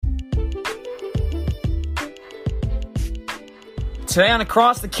Today on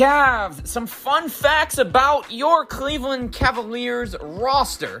Across the Cavs, some fun facts about your Cleveland Cavaliers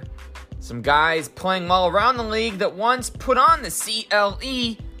roster. Some guys playing well around the league that once put on the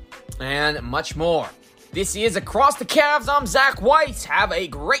CLE, and much more. This is Across the Cavs. I'm Zach Weiss. Have a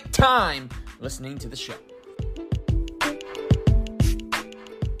great time listening to the show.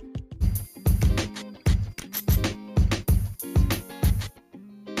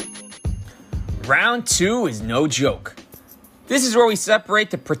 Round 2 is no joke. This is where we separate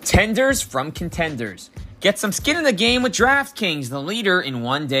the pretenders from contenders. Get some skin in the game with DraftKings, the leader in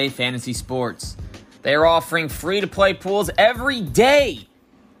one-day fantasy sports. They are offering free-to-play pools every day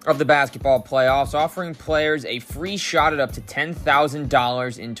of the basketball playoffs, offering players a free shot at up to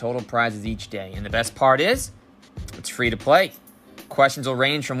 $10,000 in total prizes each day. And the best part is, it's free to play. Questions will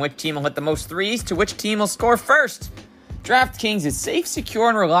range from which team will hit the most threes to which team will score first. DraftKings is safe, secure,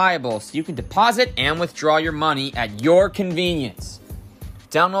 and reliable, so you can deposit and withdraw your money at your convenience.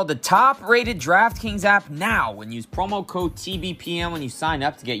 Download the top-rated DraftKings app now and use promo code TBPN when you sign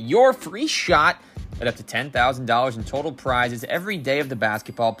up to get your free shot at up to $10,000 in total prizes every day of the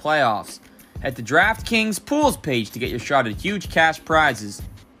basketball playoffs. Head to DraftKings Pools page to get your shot at huge cash prizes.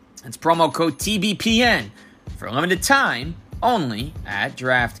 That's promo code TBPN for a limited time only at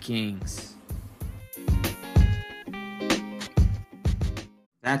DraftKings.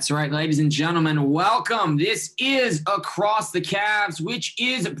 That's right, ladies and gentlemen. Welcome. This is Across the Cavs, which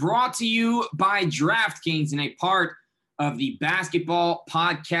is brought to you by DraftKings and a part of the Basketball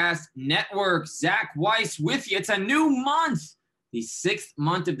Podcast Network. Zach Weiss with you. It's a new month, the 6th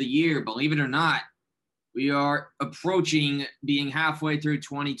month of the year. Believe it or not, we are approaching being halfway through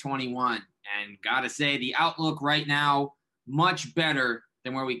 2021. And gotta say, the outlook right now, much better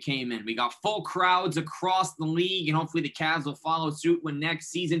than where we came in. We got full crowds across the league, and hopefully the Cavs will follow suit when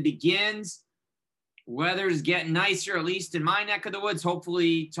next season begins. Weather's getting nicer, at least in my neck of the woods.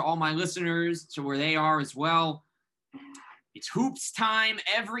 Hopefully to all my listeners, to where they are as well. It's hoops time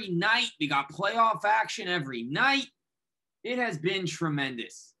every night. We got playoff action every night. It has been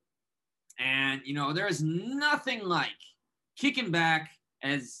tremendous. And, there's nothing like kicking back,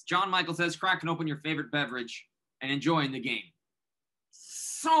 as John Michael says, cracking open your favorite beverage and enjoying the game.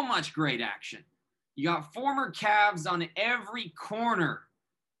 So much great action. You got former Cavs on every corner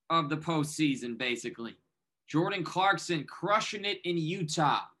of the postseason, basically. Jordan Clarkson crushing it in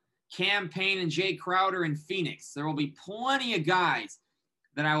Utah. Cam Payne and Jay Crowder in Phoenix. There will be plenty of guys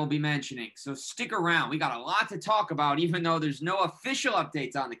that I will be mentioning, so stick around. We got a lot to talk about, even though there's no official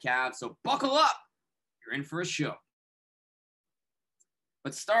updates on the Cavs, so buckle up. You're in for a show.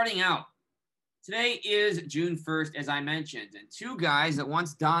 But starting out, today is June 1st, as I mentioned, and two guys that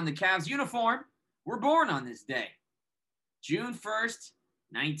once donned the Cavs uniform were born on this day. June 1st,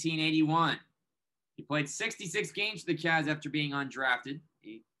 1981. He played 66 games for the Cavs after being undrafted.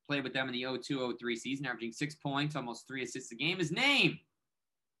 He played with them in the 02-03 season, averaging 6 points, almost 3 assists a game. His name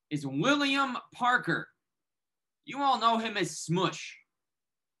is William Parker. You all know him as Smush.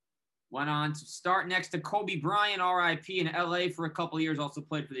 Went on to start next to Kobe Bryant, RIP, in LA for a couple of years. Also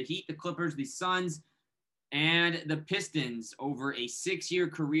played for the Heat, the Clippers, the Suns, and the Pistons over a 6-year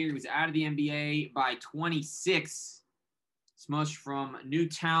career. He was out of the NBA by 26. Smush from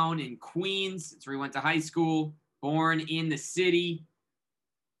Newtown in Queens. That's where he went to high school. Born in the city.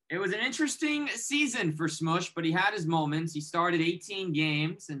 It was an interesting season for Smush, but he had his moments. He started 18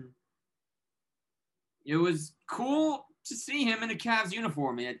 games, and it was cool to see him in a Cavs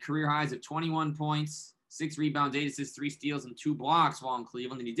uniform. He had career highs of 21 points, 6 rebounds, 8 assists, 3 steals, and 2 blocks while in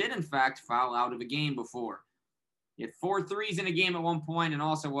Cleveland. And he did, in fact, foul out of a game before. He had 4 threes in a game at one point, and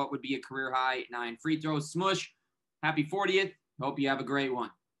also what would be a career high 9 free throws. Smush, happy 40th. Hope you have a great one.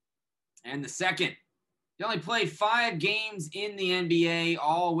 And the second, he only played 5 games in the NBA,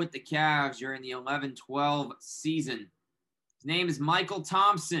 all with the Cavs during the 11-12 season. His name is Michael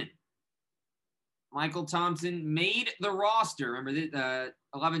Thompson. Michael Thompson made the roster. Remember, the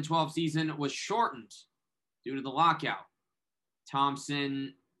 11-12 season was shortened due to the lockout.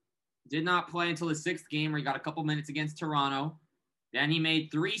 Thompson did not play until the 6th game, where he got a couple minutes against Toronto. Then he made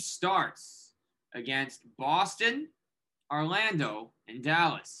 3 starts against Boston, Orlando, and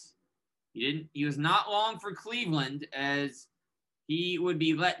Dallas. He was not long for Cleveland, as he would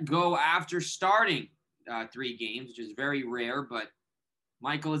be let go after starting 3 games, which is very rare. But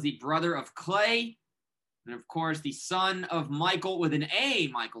Michael is the brother of Clay, and of course the son of Michael with an A,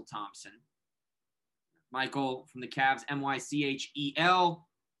 Michael Thompson. Michael from the Cavs, Mychel.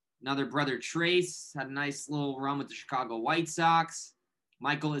 Another brother, Trace, had a nice little run with the Chicago White Sox.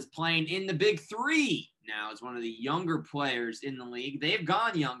 Michael is playing in the Big Three now as one of the younger players in the league. They've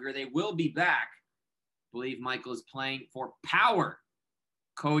gone younger. They will be back. believe Michael is playing for Power,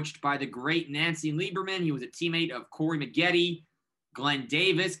 coached by the great Nancy Lieberman. He was a teammate of Corey Maggette, Glenn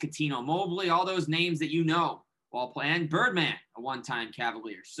Davis, Cuttino Mobley, all those names that you know while playing. Birdman, a one-time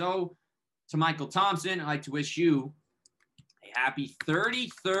Cavalier. So to Michael Thompson, I'd like to wish you a happy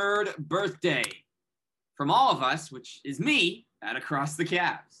 33rd birthday from all of us, which is me, at Across the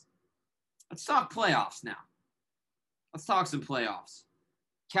Cavs. Let's talk playoffs now. Let's talk some playoffs.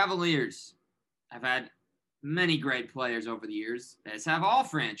 Cavaliers have had many great players over the years, as have all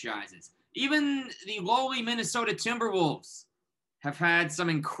franchises. Even the lowly Minnesota Timberwolves have had some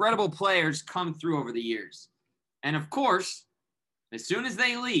incredible players come through over the years. And of course, as soon as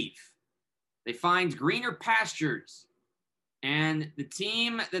they leave, they find greener pastures. And the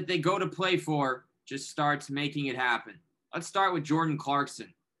team that they go to play for just starts making it happen. Let's start with Jordan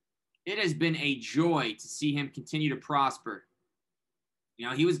Clarkson. It has been a joy to see him continue to prosper. You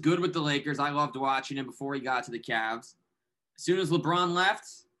know, he was good with the Lakers. I loved watching him before he got to the Cavs. As soon as LeBron left,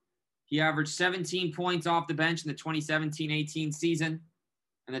 he averaged 17 points off the bench in the 2017-18 season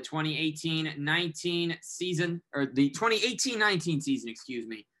and the 2018-19 season, or the 2018-19 season, excuse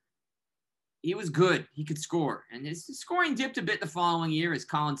me. He was good. He could score. And his scoring dipped a bit the following year as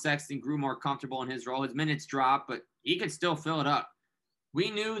Colin Sexton grew more comfortable in his role. His minutes dropped, but he could still fill it up.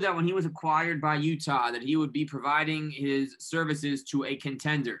 We knew that when he was acquired by Utah that he would be providing his services to a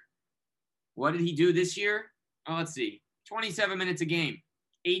contender. What did he do this year? Oh, let's see. 27 minutes a game.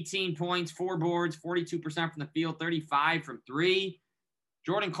 18 points, 4 boards, 42% from the field, 35 from 3.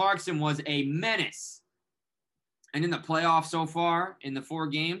 Jordan Clarkson was a menace. And in the playoffs so far, in the 4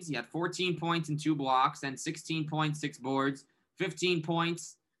 games, he had 14 points and 2 blocks, and 16 points, 6 boards, 15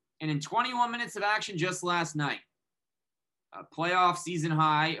 points. And in 21 minutes of action just last night, a playoff season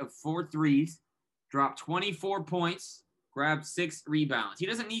high of 4 threes, dropped 24 points, grabbed 6 rebounds. He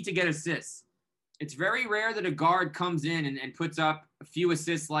doesn't need to get assists. It's very rare that a guard comes in and puts up a few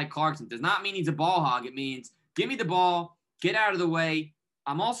assists like Clarkson. Does not mean he's a ball hog. It means give me the ball, get out of the way.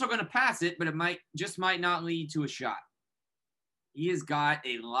 I'm also going to pass it, but it might not lead to a shot. He has got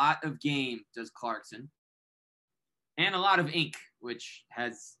a lot of game, does Clarkson, and a lot of ink, which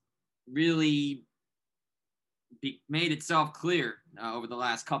has really made itself clear over the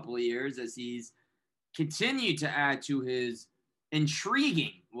last couple of years as he's continued to add to his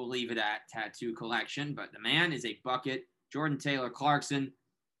intriguing, we'll leave it at, tattoo collection. But the man is a bucket. Jordan Taylor Clarkson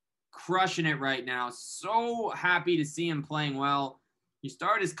crushing it right now. So happy to see him playing well. He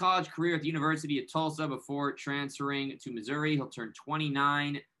started his college career at the University of Tulsa before transferring to Missouri. He'll turn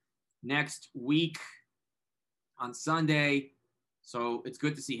 29 next week on Sunday. So it's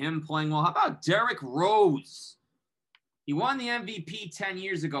good to see him playing well. How about Derrick Rose? He won the MVP 10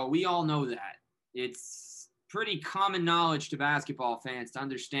 years ago. We all know that. It's pretty common knowledge to basketball fans to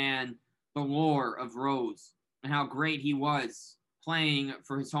understand the lore of Rose and how great he was playing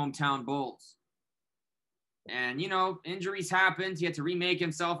for his hometown Bulls. And, you know, injuries happened. He had to remake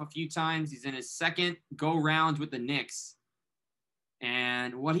himself a few times. He's in his second go-round with the Knicks.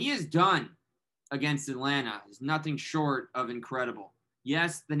 And what he has done against Atlanta is nothing short of incredible.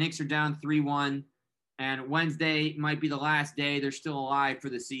 Yes, the Knicks are down 3-1, and Wednesday might be the last day they're still alive for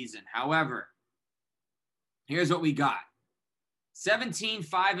the season. However, here's what we got. 17,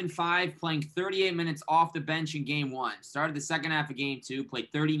 5-5, playing 38 minutes off the bench in game 1. Started the second half of game 2, played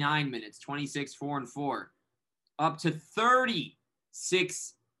 39 minutes, 26, 4-4. Up to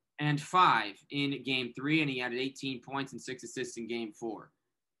 36 and 5 in game 3, and he added 18 points and 6 assists in game 4.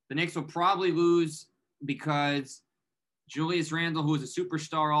 The Knicks will probably lose because Julius Randle, who was a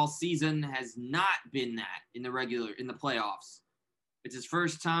superstar all season, has not been that in the playoffs. It's his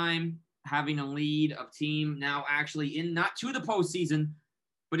first time having a lead of team now actually in, not to the postseason,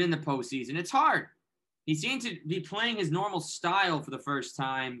 but in the postseason. It's hard. He seemed to be playing his normal style for the first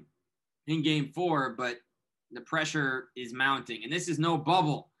time in game 4, but the pressure is mounting. And this is no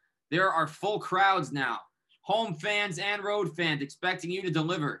bubble. There are full crowds now. Home fans and road fans expecting you to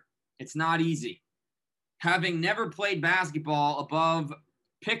deliver. It's not easy. Having never played basketball above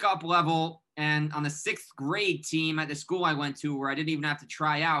pickup level and on the 6th grade team at the school I went to where I didn't even have to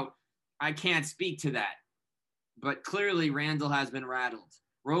try out, I can't speak to that. But clearly Randle has been rattled.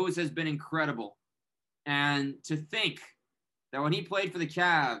 Rose has been incredible. And to think that when he played for the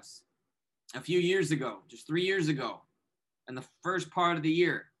Cavs a few years ago, just 3 years ago, in the first part of the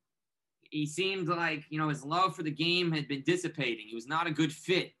year, he seemed like, you know, his love for the game had been dissipating. He was not a good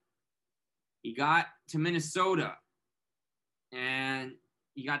fit. He got to Minnesota, and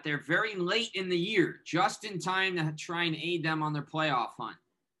he got there very late in the year, just in time to try and aid them on their playoff hunt.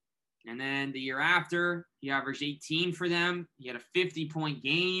 And then the year after, he averaged 18 for them. He had a 50-point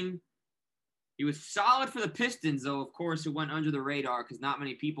game. He was solid for the Pistons, though, of course, who went under the radar because not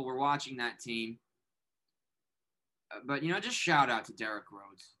many people were watching that team. But, just shout out to Derrick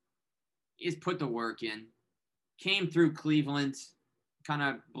Rose. He has put the work in. Came through Cleveland, kind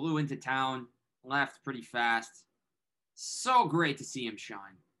of blew into town, left pretty fast. So great to see him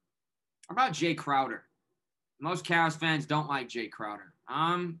shine. How about Jay Crowder? Most Cavs fans don't like Jay Crowder.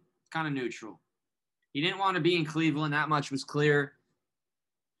 I'm kind of neutral. He didn't want to be in Cleveland. That much was clear.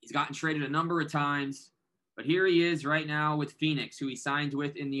 He's gotten traded a number of times. But here he is right now with Phoenix, who he signed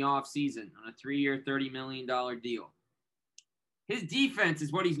with in the offseason on a 3-year, $30 million deal. His defense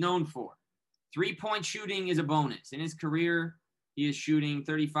is what he's known for. 3-point shooting is a bonus. In his career, he is shooting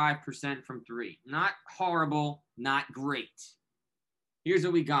 35% from three. Not horrible, not great. Here's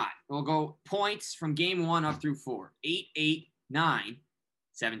what we got. We'll go points from game 1 up through 4. 8, 8, 9,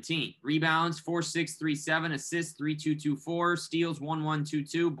 17. Rebounds, 4, 6, 3, 7. Assists, 3, 2, 2, 4. Steals, 1, 1, 2,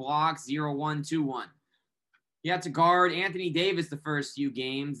 2. Blocks, 0, 1, 2, 1. He had to guard Anthony Davis the first few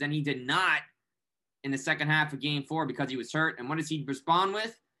games. Then he did not in the second half of game 4 because he was hurt. And what does he respond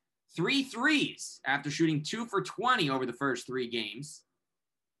with? 3 threes after shooting 2 for 20 over the first 3 games.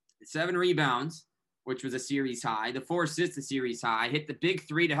 7 rebounds, which was a series high. The 4 assists, a series high. Hit the big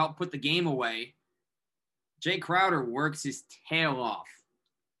 3 to help put the game away. Jay Crowder works his tail off.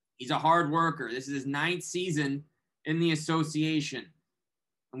 He's a hard worker. This is his 9th season in the association.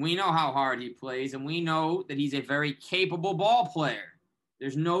 And we know how hard he plays, and we know that he's a very capable ball player.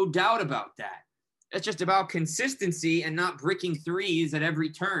 There's no doubt about that. It's just about consistency and not bricking threes at every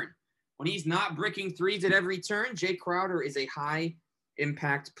turn. When he's not bricking threes at every turn, Jay Crowder is a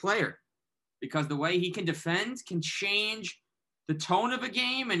high-impact player because the way he can defend can change the tone of a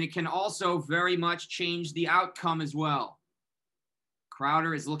game, and it can also very much change the outcome as well.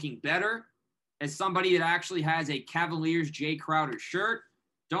 Crowder is looking better. As somebody that actually has a Cavaliers Jay Crowder shirt,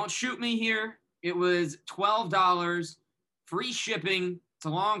 don't shoot me here. It was $12, free shipping. It's a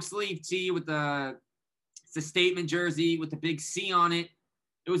long sleeve tee with it's a statement jersey with the big C on it.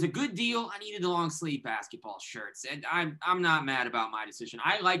 It was a good deal. I needed the long sleeve basketball shirts, and I'm not mad about my decision.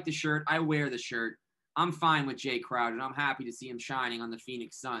 I like the shirt. I wear the shirt. I'm fine with Jay Crowder, and I'm happy to see him shining on the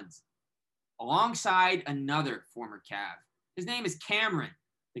Phoenix Suns. Alongside another former Cav. His name is Cameron.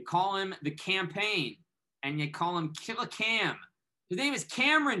 They call him the Campaign, and they call him Killer Cam. His name is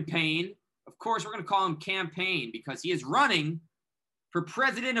Cameron Payne. Of course, we're going to call him Campaign because he is running for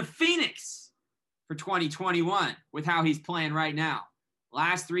president of Phoenix for 2021 with how he's playing right now.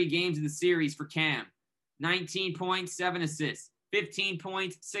 Last 3 games of the series for Cam. 19 points, 7 assists. 15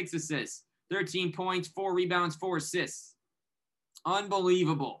 points, 6 assists. 13 points, 4 rebounds, 4 assists.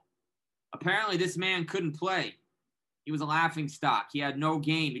 Unbelievable. Apparently, this man couldn't play. He was a laughingstock. He had no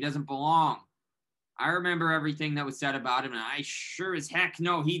game. He doesn't belong. I remember everything that was said about him, and I sure as heck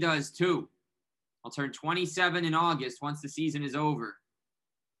know he does too. I'll turn 27 in August once the season is over.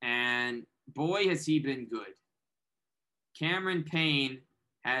 And boy, has he been good. Cameron Payne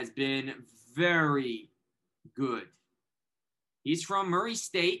has been very good. He's from Murray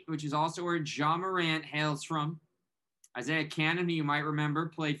State, which is also where Ja Morant hails from. Isaiah Cannon, who you might remember,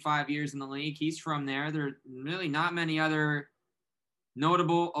 played 5 years in the league. He's from there. There are really not many other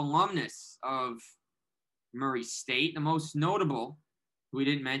notable alumnus of Murray State. The most notable, who we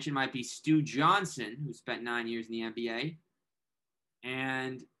didn't mention, might be Stu Johnson, who spent 9 years in the NBA,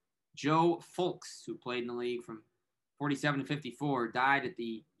 and Joe Fulks, who played in the league from 47 to 54, died at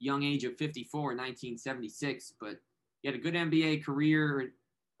the young age of 54 in 1976, but he had a good NBA career,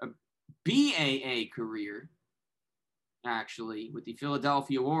 a BAA career, actually, with the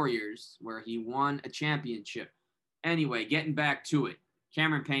Philadelphia Warriors, where he won a championship. Anyway, getting back to it,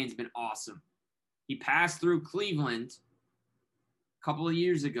 Cameron Payne's been awesome. He passed through Cleveland a couple of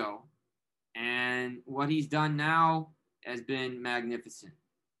years ago, and what he's done now has been magnificent.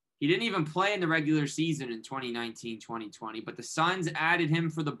 He didn't even play in the regular season in 2019-2020, but the Suns added him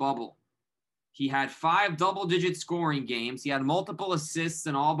for the bubble. He had 5 double-digit scoring games. He had multiple assists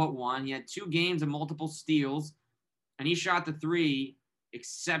in all but one. He had 2 games of multiple steals, and he shot the 3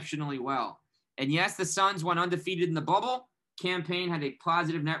 exceptionally well. And yes, the Suns went undefeated in the bubble. Cam Payne had a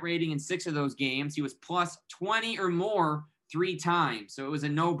positive net rating in 6 of those games. He was plus 20 or more 3 times, so it was a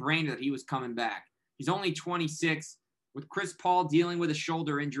no-brainer that he was coming back. He's only 26. With Chris Paul dealing with a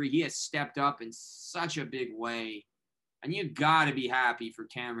shoulder injury, he has stepped up in such a big way. And you got to be happy for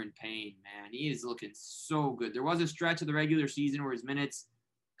Cameron Payne, man. He is looking so good. There was a stretch of the regular season where his minutes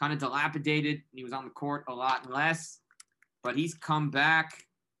kind of dilapidated, and he was on the court a lot less. But he's come back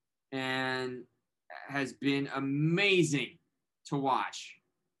and has been amazing to watch.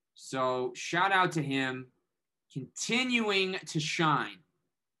 So shout out to him, continuing to shine.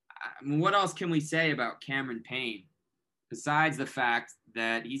 I mean, what else can we say about Cameron Payne besides the fact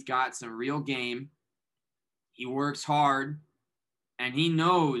that he's got some real game, he works hard, and he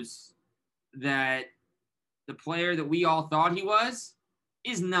knows that the player that we all thought he was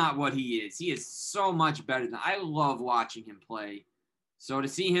is not what he is. He is so much better than I love watching him play. So to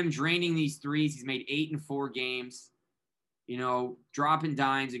see him draining these threes, he's made 8 in 4 games, dropping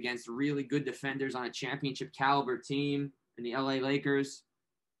dimes against really good defenders on a championship caliber team in the LA Lakers.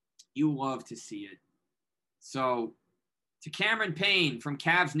 You love to see it. So to Cameron Payne from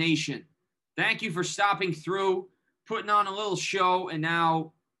Cavs Nation, thank you for stopping through, putting on a little show, and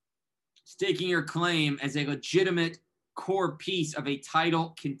now staking your claim as a legitimate core piece of a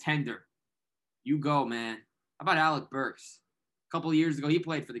title contender. You go, man. How about Alec Burks? A couple of years ago, he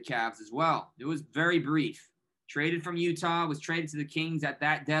played for the Cavs as well. It was very brief. Traded from Utah, was traded to the Kings at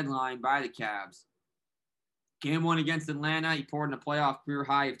that deadline by the Cavs. Game 1 against Atlanta, he poured in a playoff career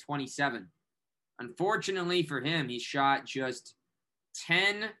high of 27. Unfortunately for him, he shot just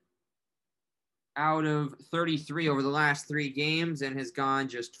 10 out of 33 over the last 3 games and has gone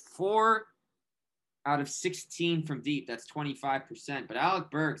just 4 out of 16 from deep. That's 25%. But Alec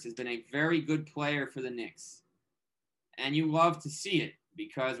Burks has been a very good player for the Knicks. And you love to see it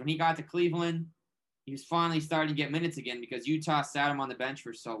because when he got to Cleveland, he was finally starting to get minutes again because Utah sat him on the bench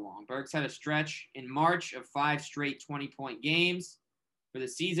for so long. Burks had a stretch in March of 5 straight 20-point games. For the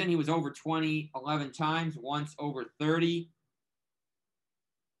season, he was over 20 11 times, once over 30.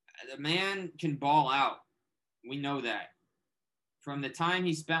 The man can ball out. We know that. From the time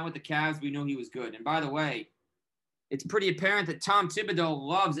he spent with the Cavs, we knew he was good. And by the way, it's pretty apparent that Tom Thibodeau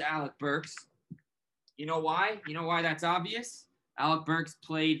loves Alec Burks. You know why? You know why that's obvious? Alec Burks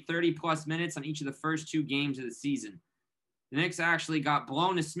played 30-plus minutes on each of the first 2 games of the season. The Knicks actually got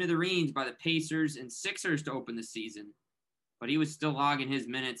blown to smithereens by the Pacers and Sixers to open the season. But he was still logging his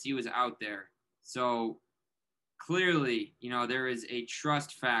minutes. He was out there. So clearly, there is a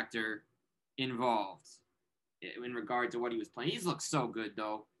trust factor involved in regard to what he was playing. He's looked so good,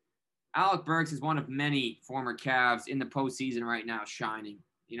 though. Alec Burks is one of many former Cavs in the postseason right now shining.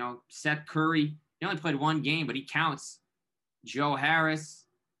 Seth Curry, he only played 1 game, but he counts. Joe Harris,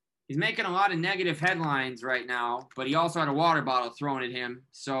 he's making a lot of negative headlines right now, but he also had a water bottle thrown at him.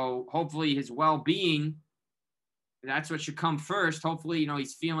 So hopefully his well-being, that's what should come first. Hopefully,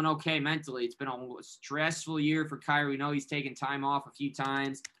 he's feeling okay mentally. It's been a stressful year for Kyrie. We know he's taken time off a few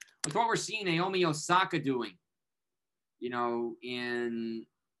times. With what we're seeing Naomi Osaka doing, in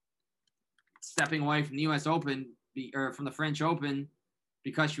stepping away from the U.S. Open or from the French Open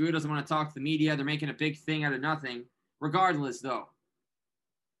because she really doesn't want to talk to the media. They're making a big thing out of nothing. Regardless, though,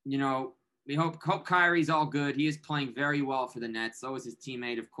 we hope Kyrie's all good. He is playing very well for the Nets. So is his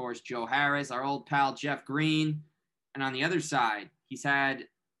teammate, of course, Joe Harris, our old pal Jeff Green. And on the other side, he's had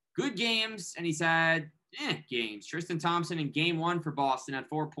good games and he's had games. Tristan Thompson in game 1 for Boston had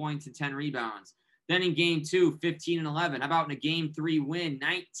 4 points and 10 rebounds. Then in game 2, 15 and 11. How about in a game 3 win,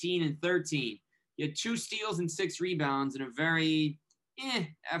 19 and 13? He had 2 steals and 6 rebounds in a very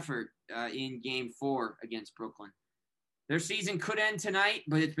effort in game 4 against Brooklyn. Their season could end tonight,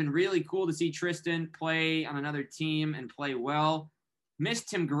 but it's been really cool to see Tristan play on another team and play well.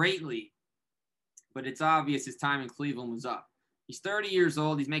 Missed him greatly, but it's obvious his time in Cleveland was up. He's 30 years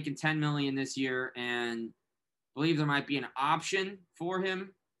old. He's making $10 million this year, and I believe there might be an option for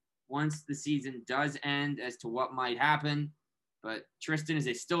him once the season does end as to what might happen. But Tristan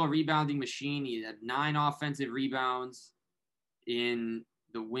is still a rebounding machine. He had 9 offensive rebounds in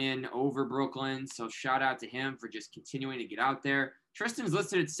the win over Brooklyn. So shout out to him for just continuing to get out there. Tristan's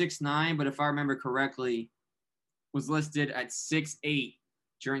listed at 6'9", but if I remember correctly, was listed at 6'8"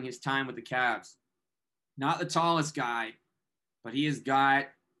 during his time with the Cavs. Not the tallest guy, but he has got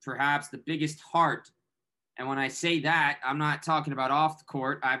perhaps the biggest heart. And when I say that, I'm not talking about off the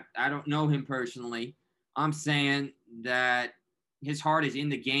court. I don't know him personally. I'm saying that his heart is in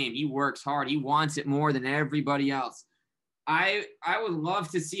the game. He works hard. He wants it more than everybody else. I would love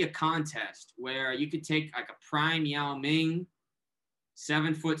to see a contest where you could take like a prime Yao Ming,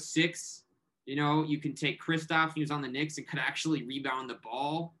 7'6". You can take Kristaps, who's on the Knicks and could actually rebound the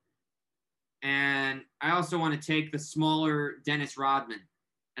ball. And I also want to take the smaller Dennis Rodman.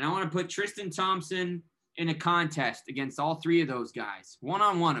 And I want to put Tristan Thompson in a contest against all 3 of those guys.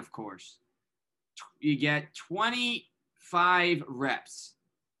 One-on-one, of course. You get 25 reps.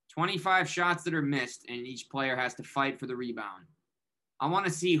 25 shots that are missed, and each player has to fight for the rebound. I want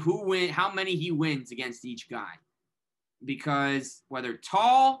to see how many he wins against each guy. Because whether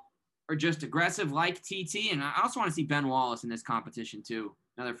tall or just aggressive like TT, and I also want to see Ben Wallace in this competition too,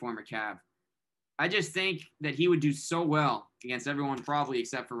 another former Cav. I just think that he would do so well against everyone, probably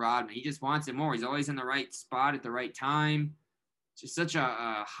except for Rodman. He just wants it more. He's always in the right spot at the right time. Just such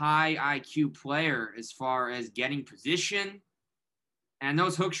a high IQ player as far as getting position. And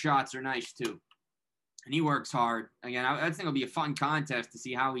those hook shots are nice too. And he works hard. Again, I think it'll be a fun contest to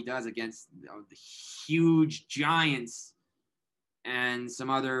see how he does against the huge giants and some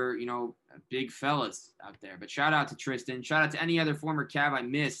other, big fellas out there. But shout out to Tristan. Shout out to any other former Cav I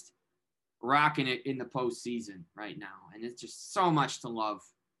missed rocking it in the postseason right now. And it's just so much to love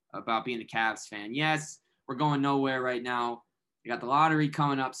about being a Cavs fan. Yes, we're going nowhere right now. We got the lottery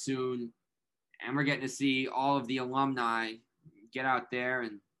coming up soon, and we're getting to see all of the alumni get out there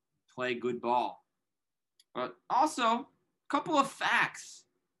and play good ball. But also, a couple of facts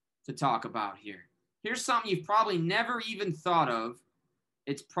to talk about here. Here's something you've probably never even thought of.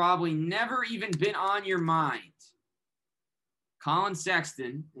 It's probably never even been on your mind. Collin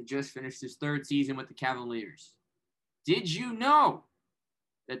Sexton had just finished his third season with the Cavaliers. Did you know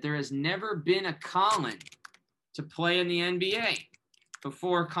that there has never been a Collin to play in the NBA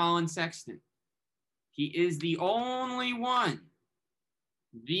before Collin Sexton? He is the only one.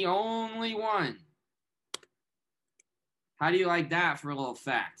 The only one. How do you like that for a little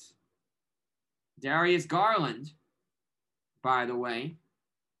fact? Darius Garland, by the way,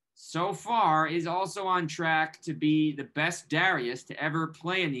 so far is also on track to be the best Darius to ever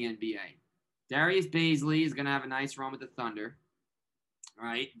play in the NBA. Darius Bazley is going to have a nice run with the Thunder,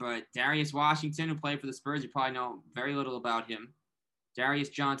 right? But Darius Washington, who played for the Spurs, you probably know very little about him. Darius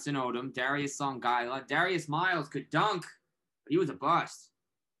Johnson-Odom, Darius Songaila. Darius Miles could dunk, but he was a bust.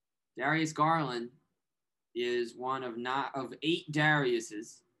 Darius Garland is one of 8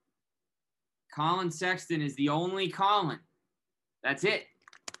 Dariuses. Collin Sexton is the only Collin. That's it.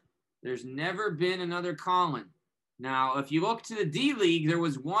 There's never been another Collin. Now, if you look to the D-League, there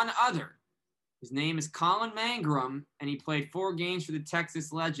was one other. His name is Colin Mangrum, and he played 4 games for the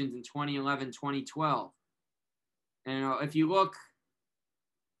Texas Legends in 2011-2012. And if you look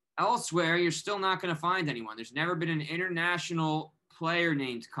elsewhere, you're still not going to find anyone. There's never been an international player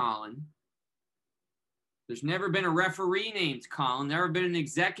named Collin. There's never been a referee named Collin, never been an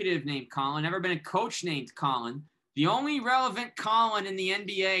executive named Collin, never been a coach named Collin. The only relevant Collin in the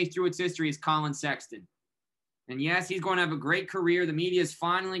NBA through its history is Collin Sexton. And yes, he's going to have a great career. The media is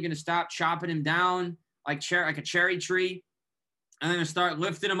finally going to stop chopping him down like a cherry tree, and they're going to start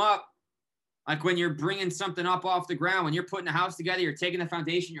lifting him up. Like when you're bringing something up off the ground, when you're putting a house together, you're taking the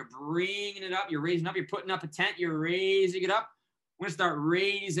foundation, you're bringing it up, you're raising up, you're putting up a tent, you're raising it up. We're going to start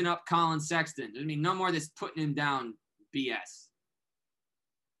raising up Collin Sexton. There's no more of this putting him down BS.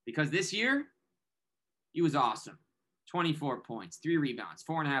 Because this year, he was awesome. 24 points, 3 rebounds,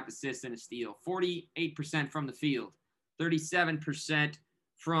 4.5 assists, and a steal. 48% from the field, 37%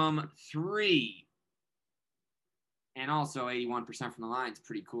 from 3. And also 81% from the line. It's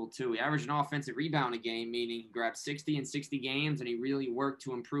pretty cool, too. He averaged an offensive rebound a game, meaning he grabbed 60 in 60 games, and he really worked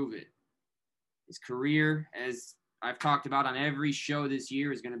to improve it. His career, as I've talked about on every show this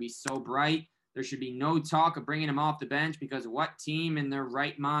year, is going to be so bright. There should be no talk of bringing him off the bench, because what team in their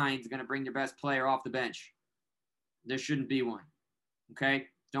right mind is going to bring their best player off the bench? There shouldn't be one. Okay?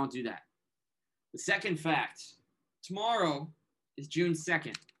 Don't do that. The second fact, tomorrow is June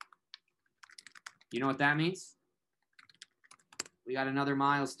 2nd. You know what that means? We got another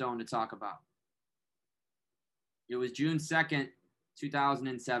milestone to talk about. It was June 2nd,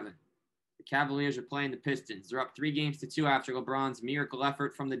 2007. The Cavaliers are playing the Pistons. They're up 3-2 after LeBron's miracle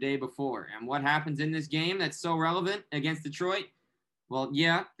effort from the day before. And what happens in this game that's so relevant against Detroit? Well,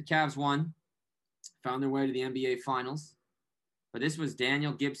 yeah, the Cavs won. Found their way to the NBA Finals. But this was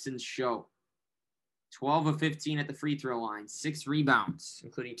Daniel Gibson's show. 12 of 15 at the free throw line. 6 rebounds,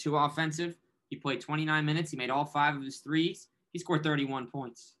 including 2 offensive. He played 29 minutes. He made all 5 of his threes. He scored 31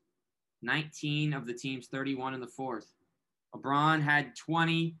 points. 19 of the team's 31 in the fourth. LeBron had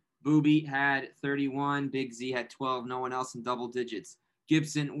 20. Booby had 31. Big Z had 12. No one else in double digits.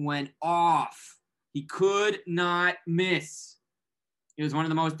 Gibson went off. He could not miss. It was one of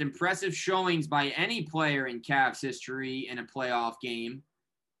the most impressive showings by any player in Cavs history in a playoff game.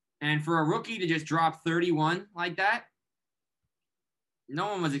 And for a rookie to just drop 31 like that, no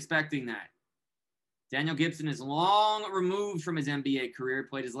one was expecting that. Daniel Gibson is long removed from his NBA career,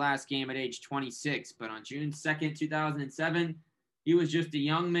 played his last game at age 26. But on June 2nd, 2007, he was just a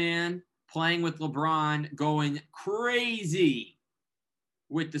young man playing with LeBron, going crazy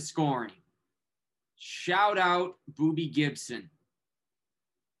with the scoring. Shout out Booby Gibson.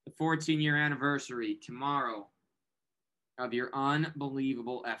 The 14-year anniversary tomorrow of your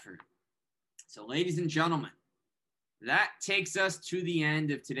unbelievable effort. So, ladies and gentlemen, that takes us to the end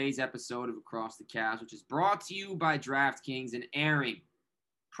of today's episode of Across the Cavs, which is brought to you by DraftKings and airing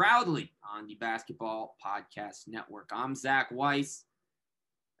proudly on the Basketball Podcast Network. I'm Zach Weiss.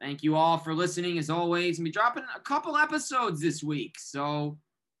 Thank you all for listening. As always, I'll be dropping a couple episodes this week. So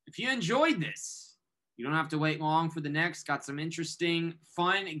if you enjoyed this, you don't have to wait long for the next. Got some interesting,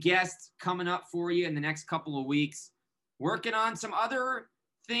 fun guests coming up for you in the next couple of weeks. Working on some other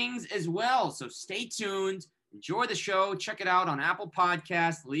things as well. So stay tuned. Enjoy the show. Check it out on Apple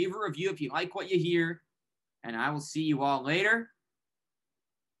Podcasts. Leave a review if you like what you hear. And I will see you all later.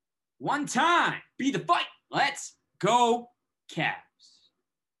 One time. Be the fight. Let's go, Cavs.